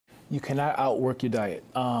You cannot outwork your diet.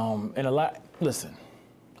 Listen,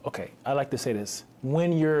 okay, I like to say this.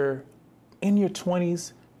 When you're in your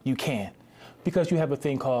 20s, you can, because you have a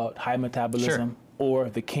thing called high metabolism, or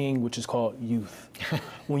the king, which is called youth.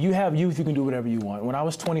 When you have youth, you can do whatever you want. When I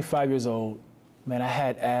was 25 years old, man, I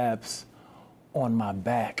had abs on my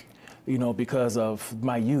back, you know, because of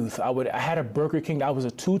my youth. I had a Burger King. I was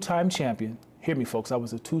a 2-time champion. Hear me, folks. I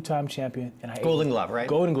was a 2-time champion, and I Golden Glove, right?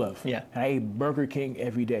 Golden Glove. Yeah. And I ate Burger King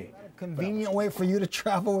every day. Convenient way for you to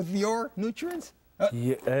travel with your nutrients?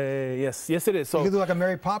 Yes, it is. So you can do like a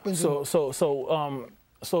Mary Poppins.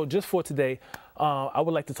 So just for today, I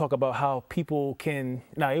would like to talk about how people can.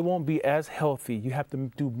 Now, it won't be as healthy. You have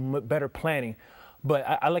to do better planning. But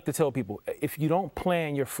I like to tell people, if you don't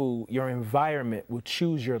plan your food, your environment will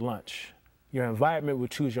choose your lunch. Your environment will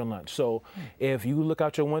choose your lunch. So if you look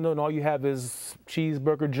out your window and all you have is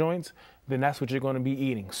cheeseburger joints, then that's what you're going to be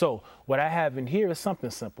eating. So what I have in here is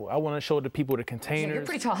something simple. I want to show the people the containers. You're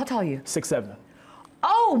pretty tall. How tall are you? 6'7".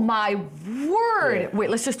 Oh my word! Yeah. Wait,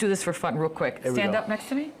 let's just do this for fun real quick. There we Stand go. up next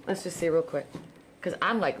to me. Let's just see real quick. Because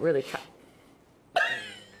I'm like really tall.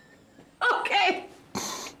 Okay.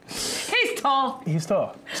 He's tall. He's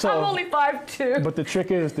tall. So, I'm only 5'2". But the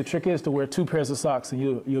trick is to wear 2 pairs of socks and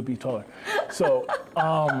you'll be taller. So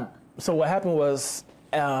so what happened was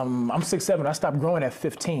I'm 6'7". I stopped growing at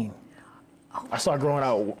 15. I started growing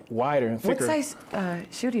out wider and thicker. What size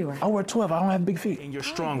shoe do you wear? I wear 12. I don't have big feet. In your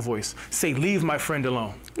strong voice, say, "Leave my friend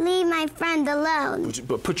alone." Leave my friend alone.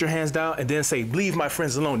 But put your hands down and then say, "Leave my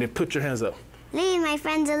friends alone." Then put your hands up. Leave my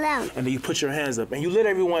friends alone. And then you put your hands up and you let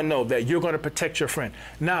everyone know that you're going to protect your friend.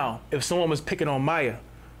 Now, if someone was picking on Maya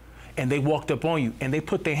and they walked up on you and they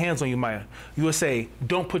put their hands on you, Maya, you would say,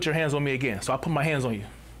 "Don't put your hands on me again." So I put my hands on you.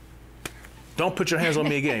 Don't put your hands on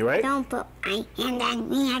me again, right? Don't put my hand on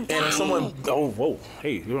me again. And if someone, oh, whoa,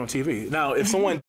 hey, you're on TV. Now, if someone